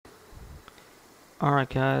Alright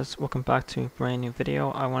guys, welcome back to a brand new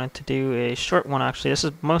video. I wanted to do a short one actually. This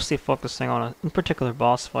is mostly focusing on a in particular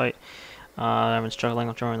boss fight. I've been struggling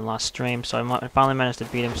with during the last stream, so I finally managed to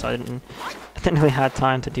beat him, so I didn't really have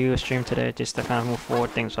time to do a stream today, just to kind of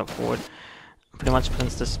move things up forward. Pretty much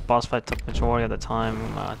since this boss fight took majority of the time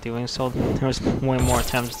doing so, there was way more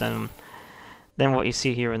attempts than what you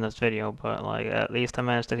see here in this video, but like at least I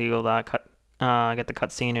managed to heal that get the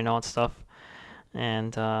cutscene and all that stuff.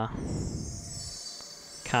 And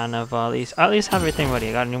kind of at least have everything ready.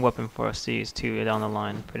 I got a new weapon for us to use too down the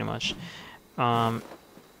line, pretty much.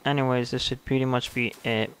 Anyways, this should pretty much be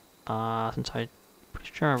it. Since I'm pretty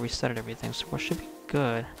sure I reset everything, so we should be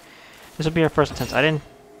good. This will be our first attempt. I didn't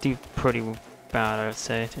do pretty bad, I would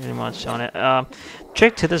say, pretty much on it.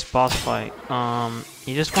 Trick to this boss fight.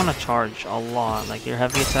 You just want to charge a lot. Like your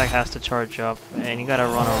heavy attack has to charge up, and you gotta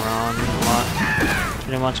run around a lot,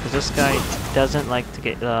 pretty much, because this guy doesn't like to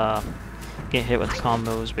get hit with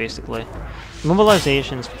combos, basically.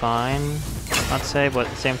 Mobilization's fine, I'd say, but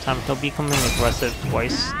at the same time, he'll be becoming aggressive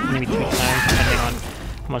twice, maybe 3 times, depending on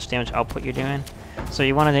how much damage output you're doing. So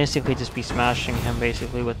you want to basically just be smashing him,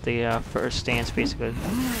 basically, with the first stance, basically.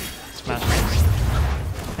 Smash him.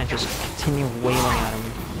 And just continue wailing at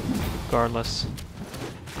him, regardless.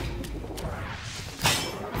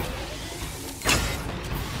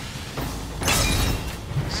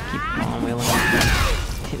 Just keep on wailing at him.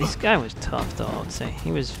 This guy was tough, though, I would say.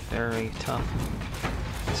 He was very tough.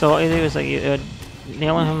 So it was like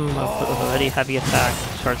nailing him with a very heavy attack,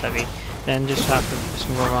 charge heavy, then just have to just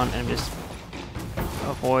move around and just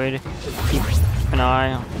avoid, keep an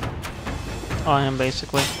eye on him,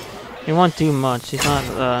 basically. He won't do much. He's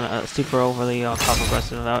not super overly top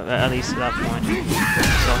aggressive, at least at that point.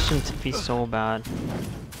 So it shouldn't be so bad.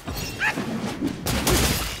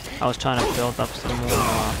 I was trying to build up some more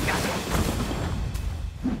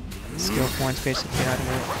skill points basically out of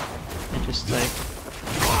it, and just like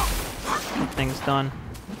get things done.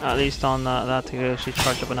 At least on that to actually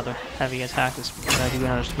charge up another heavy attack, is do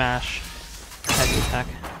another smash heavy attack.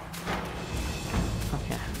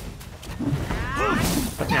 Okay.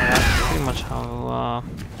 But yeah, that's pretty much how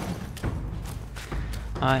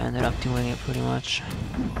I ended up doing it, pretty much.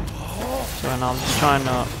 So now I'm just trying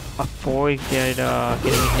to avoid getting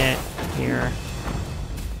hit here,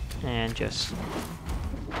 and just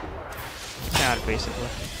out, basically.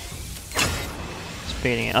 Just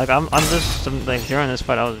baiting it. Like I'm just like during this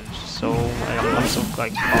fight, I was just so like I'm so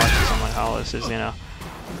like cautious on like how this is gonna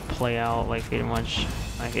play out. Like pretty much,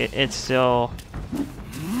 like it's still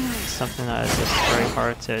something that is just very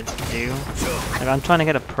hard to do. Like I'm trying to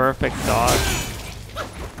get a perfect dodge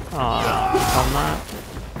from that.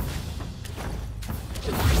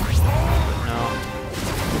 No,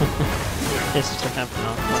 it's just a attempt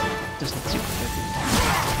now, but just not super good.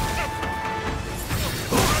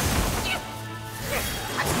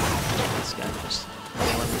 This guy just so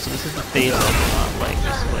this is the phase I do not like,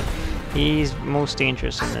 basically. He's most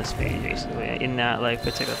dangerous in this phase, basically, in that like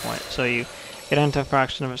particular point. So you get into a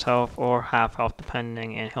fraction of his health or half health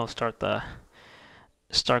depending, and he'll start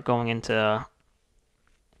going into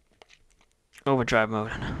overdrive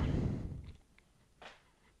mode.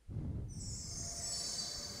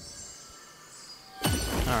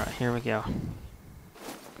 Alright, here we go.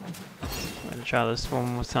 I'm gonna try this one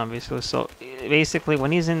more time, basically. So basically,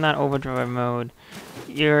 when he's in that overdrive mode,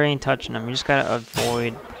 you ain't touching him. You just gotta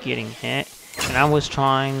avoid getting hit. And I was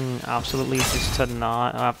trying absolutely just to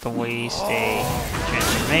not have to waste a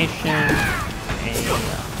transformation,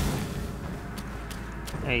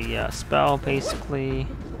 a spell, basically,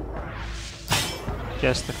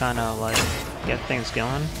 just to kind of like get things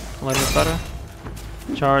going a little bit better.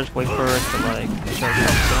 Charge, wait for it to like charge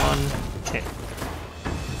up on, hit.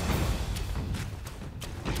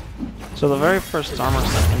 So the very first armor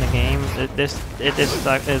set in the game,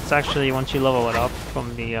 it's actually once you level it up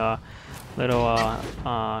from the little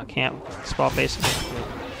camp spot, basically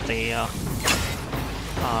the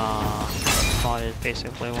spot is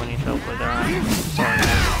basically when you show up with there. Sorry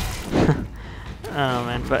guys.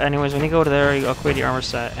 But anyways, when you go to there, you upgrade the armor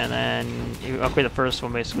set, and then you upgrade the first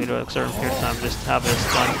one basically to a certain period of time, just to have this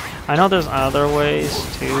done. I know there's other ways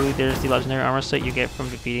too. There's the legendary armor set you get from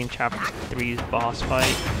defeating Chapter 3's boss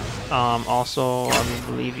fight. Also, I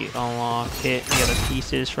believe you unlock the other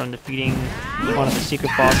pieces from defeating one of the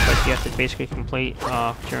secret boss fights you have to basically complete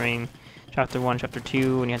during Chapter 1, Chapter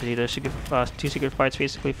 2, and you have to do the two secret fights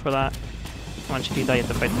basically for that. Once you do that, you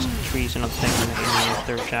have to fight the trees and other things in the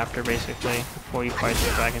third chapter, basically, before you fight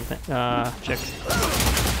the dragon chick.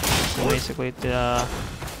 So basically, in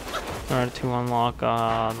order to unlock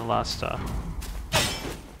the last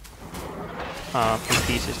few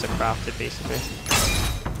pieces to craft it, basically.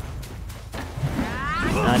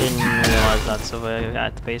 And I didn't realize that, so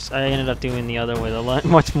at the base, I ended up doing the other way, the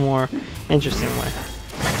much more interesting way.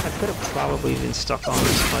 I could have probably been stuck on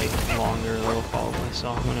this fight longer, though, probably,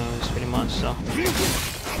 so who knows, pretty much, so.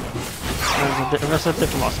 There's a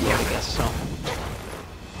different possibility, I guess, so.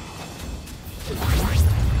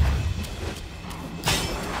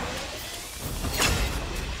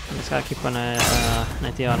 Just gotta keep an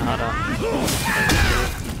idea on how to.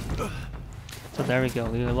 So there we go.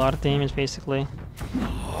 We did a lot of damage basically.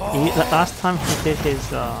 Last time he did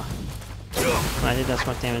his when I did that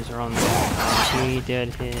much damage around there, he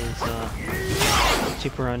did his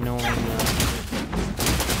super annoying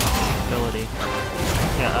ability.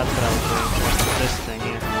 Yeah, that's what I was doing for this thing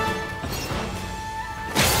here.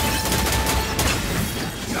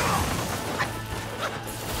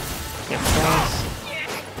 Yeah, twice.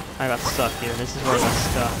 I got stuck here. This is where I got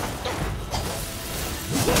stuck.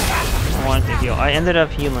 I wanted to heal. I ended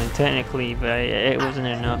up healing technically, but it wasn't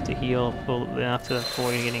enough to heal enough to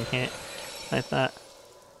avoid getting hit like that.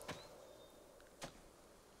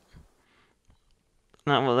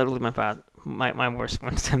 Not well, literally my worst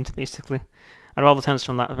one attempt basically. Out of all the attempts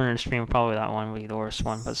from that stream, probably that one would be the worst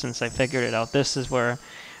one. But since I figured it out, this is where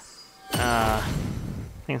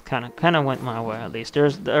things kind of went my way at least. There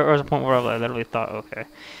was a point where I literally thought, okay,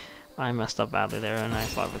 I messed up badly there, and I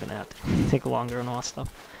thought we were gonna have to take longer and all that stuff.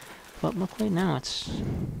 But luckily now it's.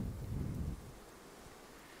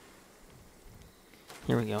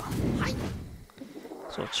 Here we go.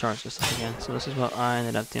 So I'll charge this up again. So this is what I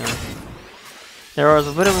ended up doing. There was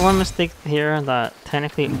a bit of one mistake here that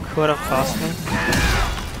technically could have cost me,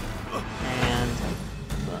 and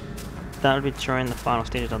that would be during the final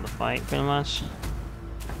stages of the fight, pretty much.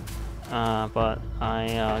 But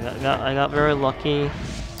I got very lucky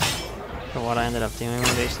for what I ended up doing,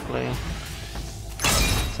 basically.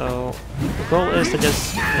 So the goal is to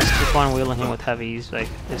just keep on wheeling him with heavies, like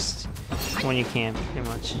just when you can, pretty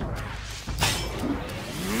much. And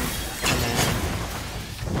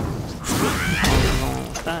then going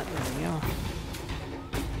with that. There we go.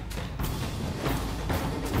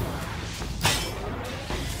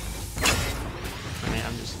 I mean,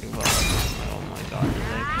 I'm just thinking about. Oh my god!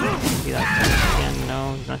 Like, do that again? No,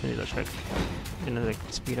 he's not gonna do that trick. He's gonna like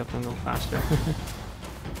speed up and go faster. There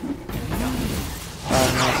we go.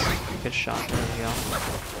 Nice. Good shot. There we go. There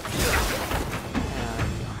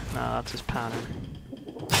we go. Now that's his pattern.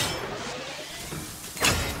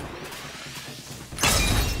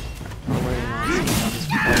 We're waiting on seeing how this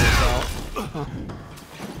plays out. Huh.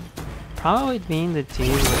 Probably being the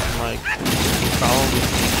team with like probably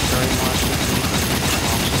very much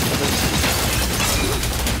options for this.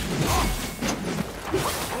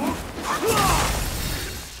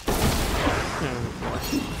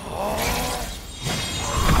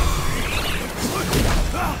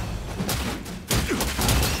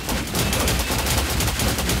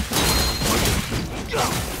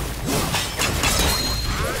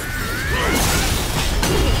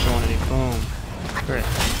 Boom. Great.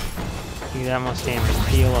 Do that much damage.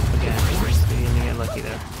 Heal up again. So you didn't get lucky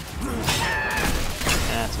there.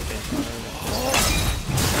 That's okay.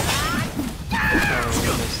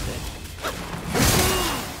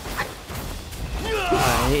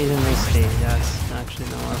 Alright, he's in this stage. That's actually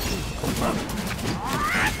no more.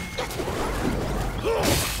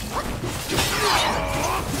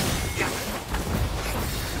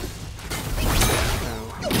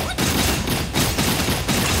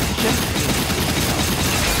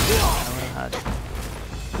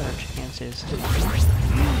 Better chances. No.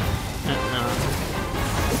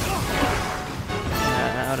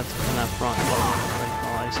 Yeah, I would have taken that front load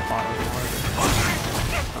while I spotted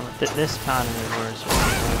it. This pattern is worse.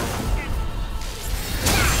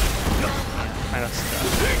 I got stuck.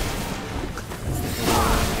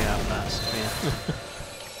 Get out fast. Yeah.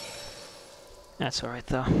 That's alright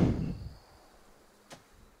though.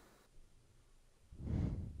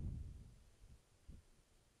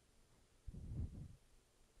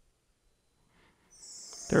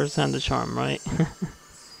 Third time the charm, right?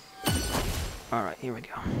 Alright, here we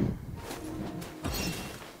go.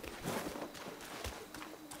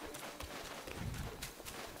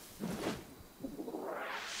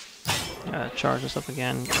 Charge this up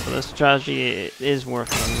again. So this strategy is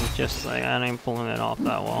working, it's just like I ain't pulling it off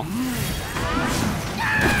that well.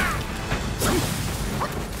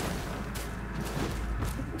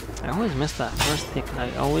 I always miss that first hit,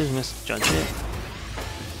 I always misjudge it.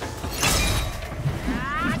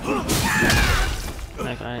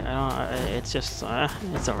 Like I don't. It's just.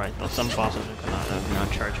 It's alright though. Some bosses are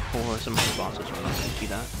gonna charge it for. Some other bosses are not gonna do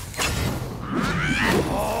that.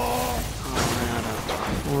 Oh man.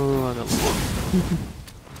 Ooh, I got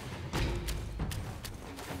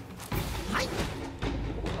Alright,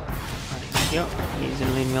 yep. He's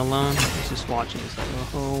gonna leave me alone. He's just watching. He's like,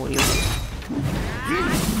 oh, what are you doing?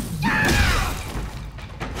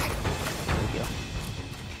 There we go.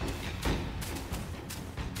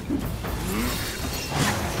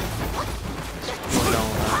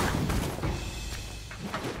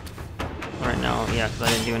 Right now, yeah, because I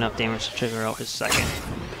didn't do enough damage to trigger out his second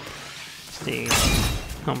stage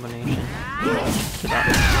combination to that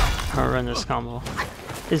horrendous combo.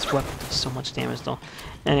 His weapon does so much damage though.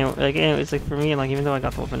 Anyway, it's like for me, like even though I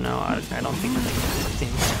got the weapon now, I don't think I take enough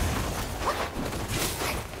damage.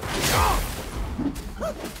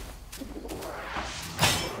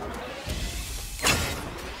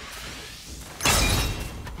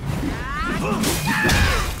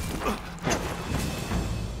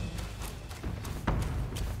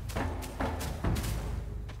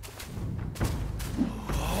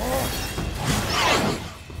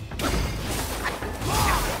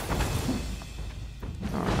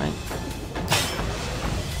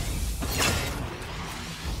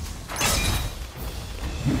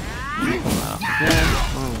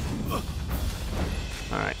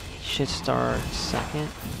 Alright, he should start second.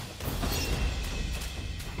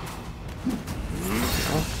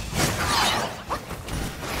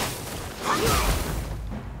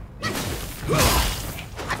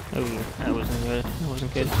 Oh, that wasn't good. That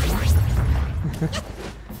wasn't good.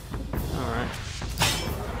 Alright.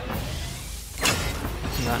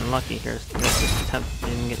 Got unlucky here. This attempt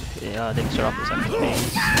didn't start off the second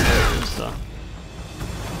phase.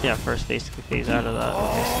 Yeah, first basically phase out of that.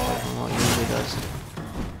 Basically, what it usually does.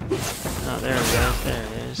 Oh, there it goes. There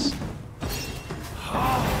it is.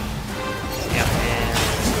 Yeah,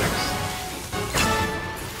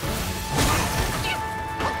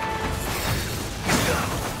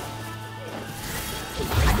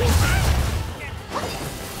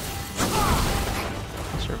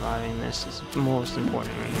 and surviving this is most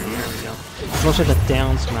important right here. There we go. Mostly the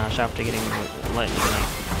down smash after getting lightning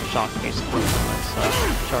shock basically.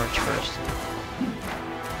 Let's charge first.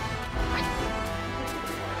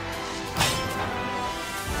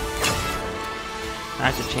 I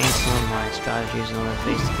have to change some of my strategies in order to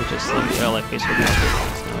basically just like basically in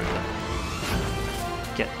order to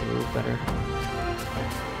get through better.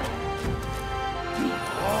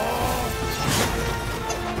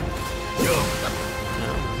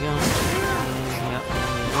 There we go. Yep,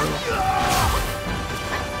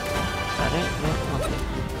 is that it? Yep, okay.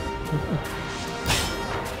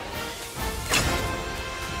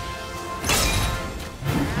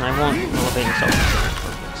 And I won't elevate myself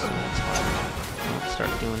so that's why I'll start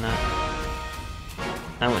doing that.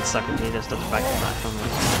 That wouldn't suck if he just does back to back from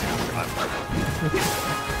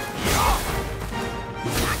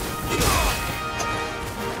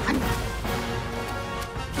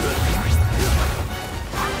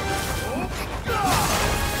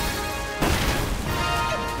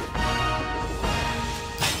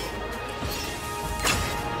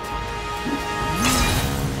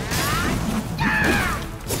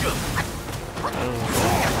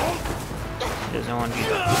doesn't want to do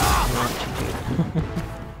that. I want to do it.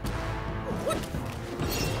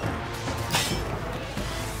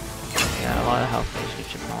 Got a lot of health base we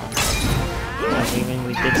chip on. Like even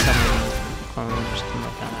we did something clone or something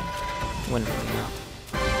like that. Wouldn't really know.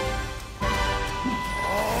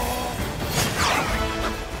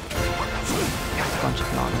 A bunch of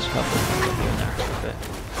non stuff here and there for a bit.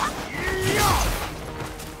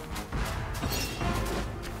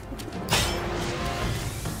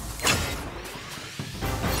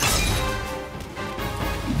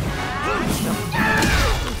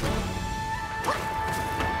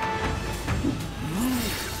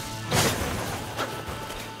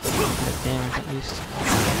 Damage at least.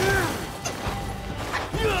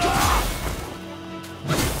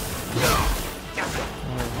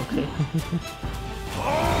 Oh, okay.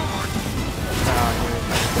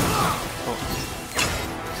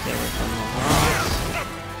 Stay away from the rocks.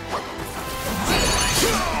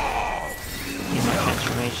 Use my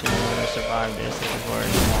transformation in order to survive this. This is where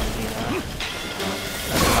you want to do that.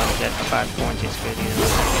 That's about to get a bad point. It's good.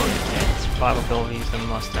 Its survivability is the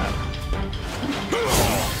must-have.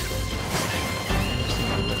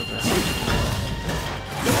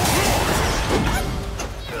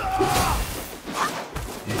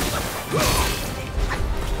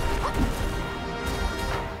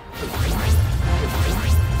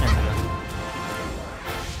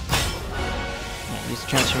 Use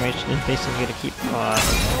transformation is basically to keep some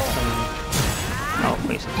health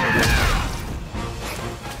basically.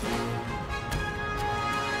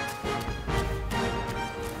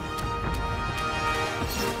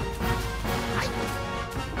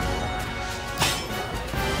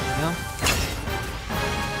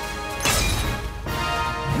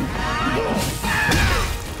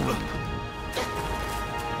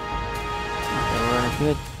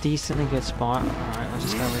 decently good spot. Alright, we're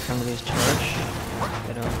just gonna wait for him to lose charge.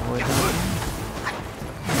 Gotta avoid that.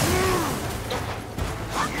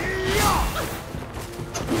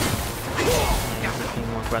 Yeah, he's being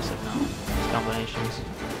more aggressive now. These combinations.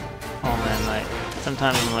 Oh man, like,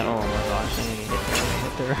 sometimes I'm like, oh my gosh, I need to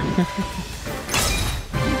hit there.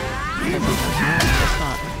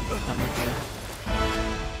 That's not much good.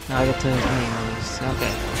 Now I get to his enemies.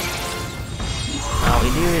 Okay. Now we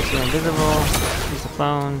do is we're invisible, use the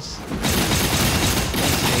clones.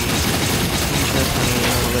 Just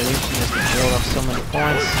to build up so many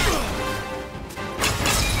points.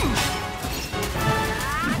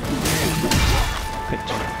 Good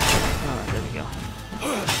job. Alright, there we go.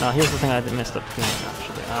 Now here's the thing I messed up doing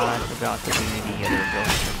actually. I forgot to do the other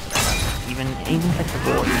buildings. Even like the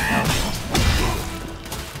board.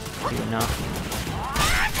 Good enough.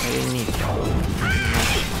 I didn't need to.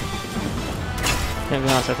 To be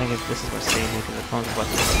honest, I think this is what saved me because the phone's about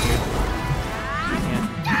to disappear. Yeah.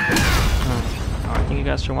 Alright, thank you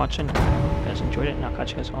guys for watching. Hope you guys enjoyed it, and I'll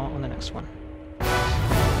catch you guys all on the next one.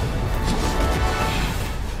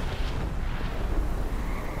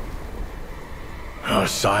 Our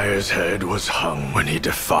sire's head was hung when he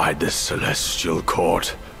defied this celestial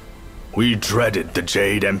court. We dreaded the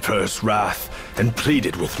Jade Emperor's wrath and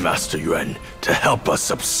pleaded with Master Yuan to help us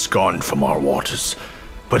abscond from our waters.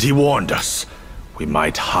 But he warned us we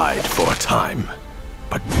might hide for a time,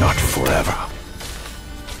 but not forever.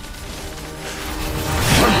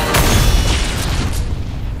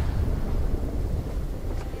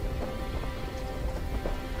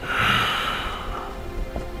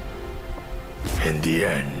 In the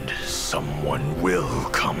end, someone will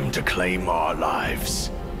come to claim our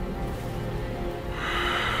lives.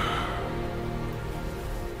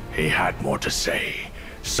 He had more to say.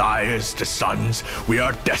 Sires to sons, we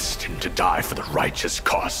are destined to die for the righteous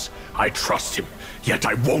cause. I trust him, yet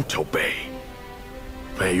I won't obey.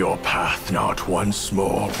 May your path not once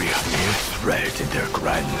more be a mere thread in their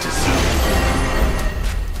grand design.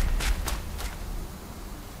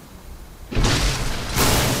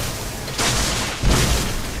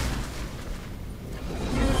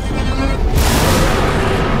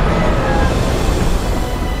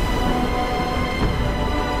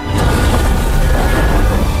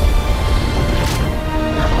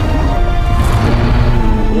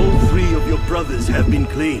 Have been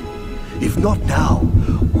clean. If not now,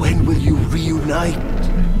 when will you reunite?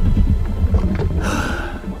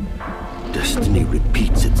 Destiny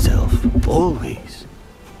repeats itself, always.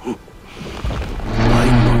 Why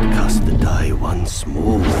not cast the die once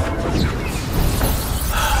more?